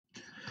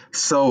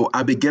So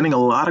I've been getting a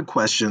lot of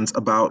questions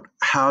about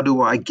how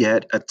do I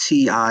get a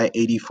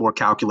TI-84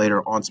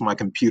 calculator onto my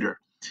computer,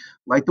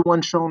 like the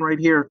one shown right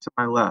here to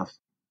my left.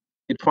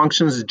 It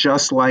functions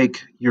just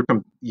like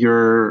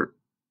your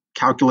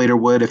calculator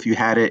would if you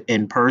had it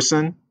in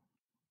person.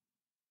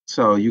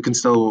 So you can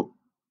still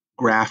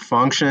graph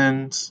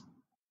functions.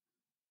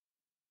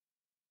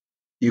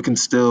 You can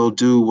still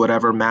do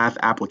whatever math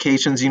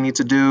applications you need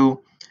to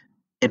do.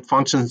 It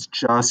functions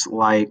just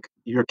like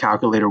your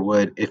calculator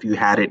would if you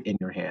had it in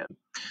your hand.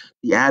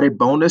 The added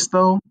bonus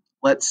though,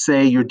 let's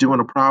say you're doing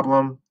a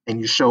problem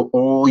and you show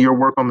all your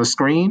work on the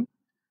screen,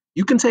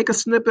 you can take a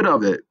snippet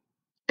of it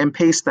and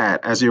paste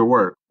that as your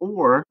work.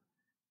 Or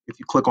if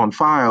you click on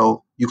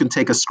file, you can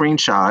take a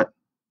screenshot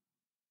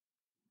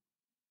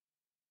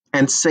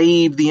and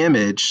save the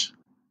image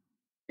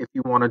if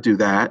you want to do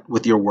that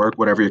with your work,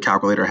 whatever your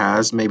calculator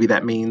has. Maybe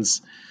that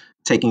means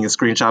taking a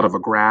screenshot of a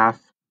graph,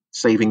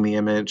 saving the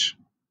image.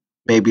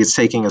 Maybe it's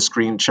taking a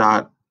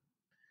screenshot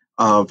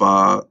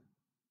of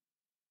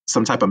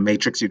some type of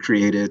matrix you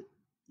created.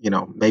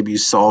 Maybe you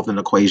solved an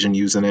equation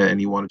using it and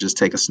you want to just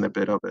take a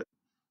snippet of it.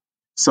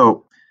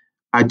 So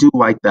I do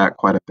like that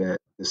quite a bit,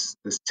 this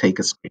take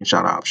a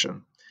screenshot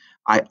option.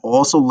 I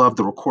also love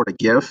the record a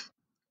GIF.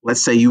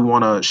 Let's say you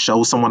want to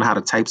show someone how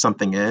to type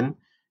something in.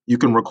 You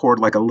can record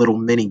like a little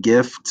mini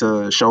GIF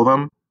to show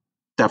them.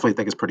 Definitely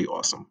think it's pretty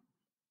awesome.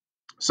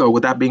 So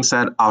with that being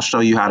said, I'll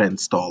show you how to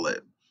install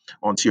it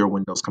onto your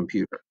Windows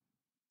computer.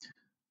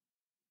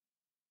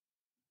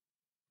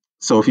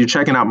 So if you're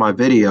checking out my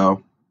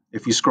video,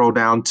 if you scroll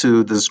down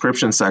to the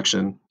description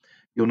section,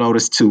 you'll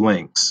notice two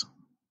links.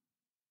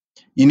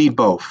 You need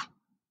both.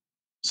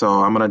 So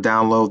I'm going to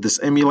download this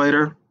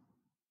emulator.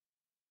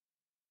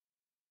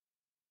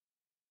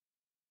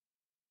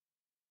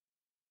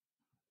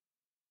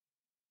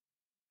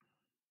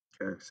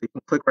 Okay, so you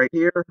can click right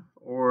here,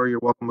 or you're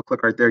welcome to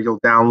click right there. You'll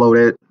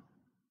download it.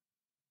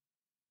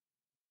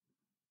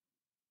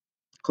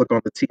 Click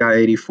on the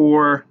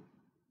TI-84.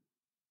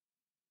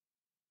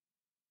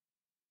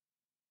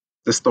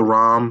 This is the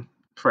ROM.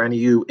 For any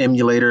of you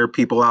emulator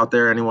people out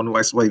there, anyone who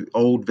likes to play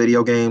old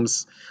video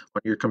games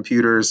on your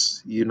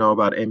computers, you know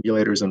about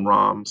emulators and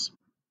ROMs.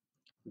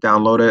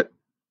 Download it.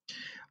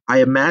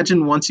 I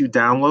imagine once you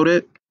download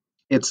it,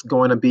 it's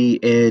going to be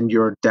in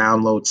your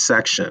download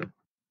section.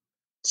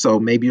 So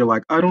maybe you're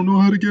like, I don't know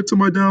how to get to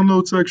my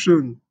download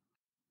section.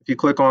 If you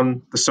click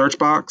on the search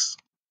box,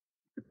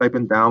 type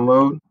in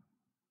download,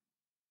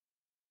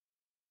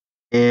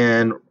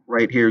 and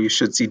right here you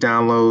should see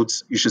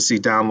downloads. You should see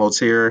downloads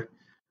here.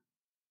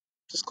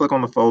 Just click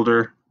on the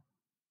folder.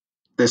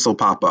 This will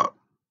pop up.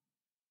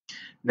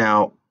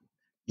 Now,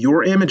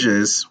 your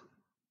images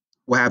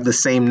will have the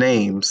same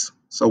names.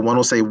 So one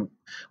will say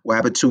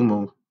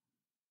Wabitumu,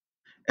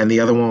 and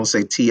the other one will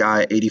say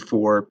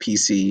TI-84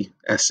 PC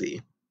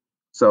SE.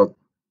 So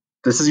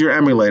this is your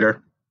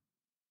emulator,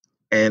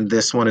 and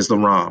this one is the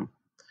ROM.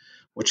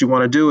 What you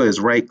want to do is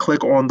right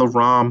click on the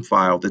ROM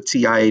file, the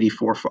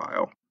TI-84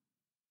 file.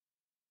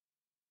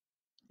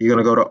 You're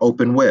going to go to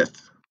open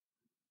with.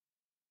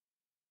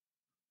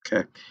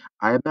 Okay.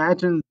 I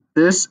imagine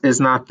this is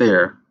not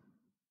there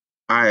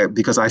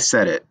because I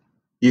said it.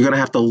 You're going to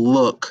have to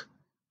look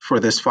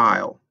for this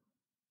file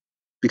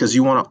because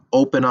you want to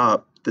open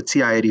up the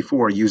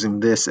TI-84 using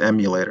this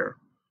emulator.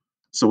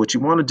 So what you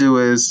want to do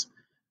is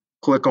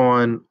click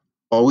on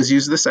always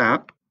use this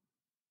app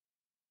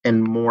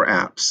and more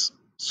apps.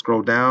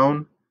 Scroll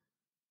down,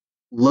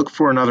 look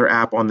for another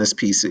app on this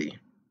PC.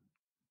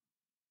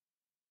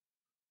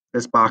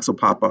 This box will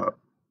pop up.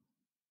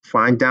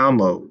 Find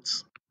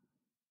downloads,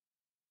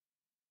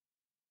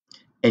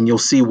 and you'll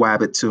see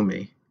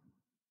Wabitume.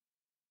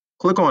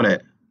 Click on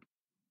it.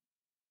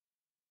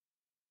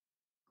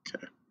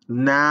 Okay.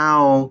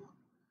 Now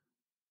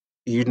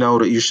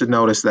you should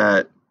notice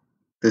that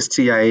this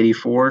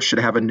TI-84 should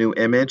have a new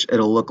image.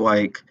 It'll look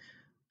like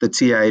the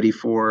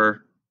TI-84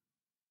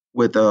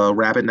 with a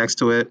rabbit next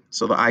to it.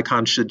 So the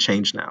icon should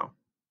change now.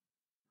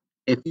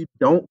 If you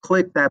don't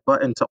click that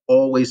button to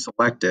always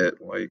select it,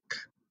 like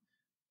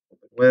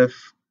with,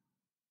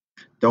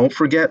 don't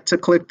forget to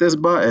click this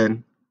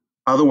button.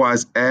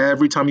 Otherwise,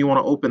 every time you want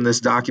to open this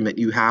document,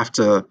 you have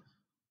to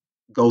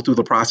go through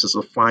the process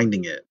of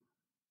finding it.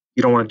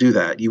 You don't want to do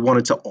that. You want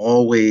it to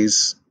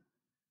always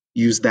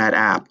use that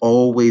app,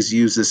 always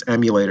use this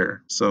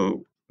emulator.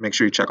 So make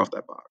sure you check off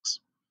that box.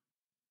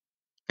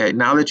 Okay,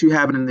 now that you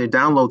have it in the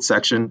download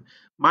section,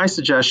 my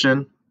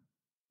suggestion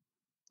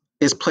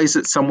is place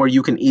it somewhere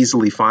you can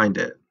easily find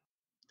it.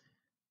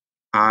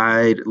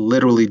 I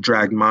literally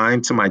dragged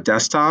mine to my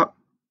desktop,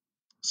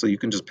 so you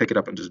can just pick it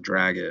up and just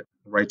drag it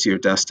right to your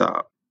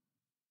desktop.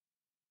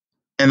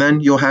 And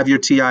then you'll have your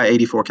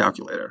TI-84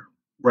 calculator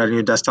right on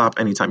your desktop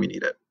anytime you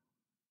need it.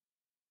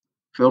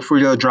 Feel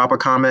free to drop a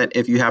comment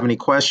if you have any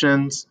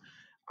questions.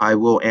 I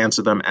will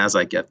answer them as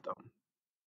I get them.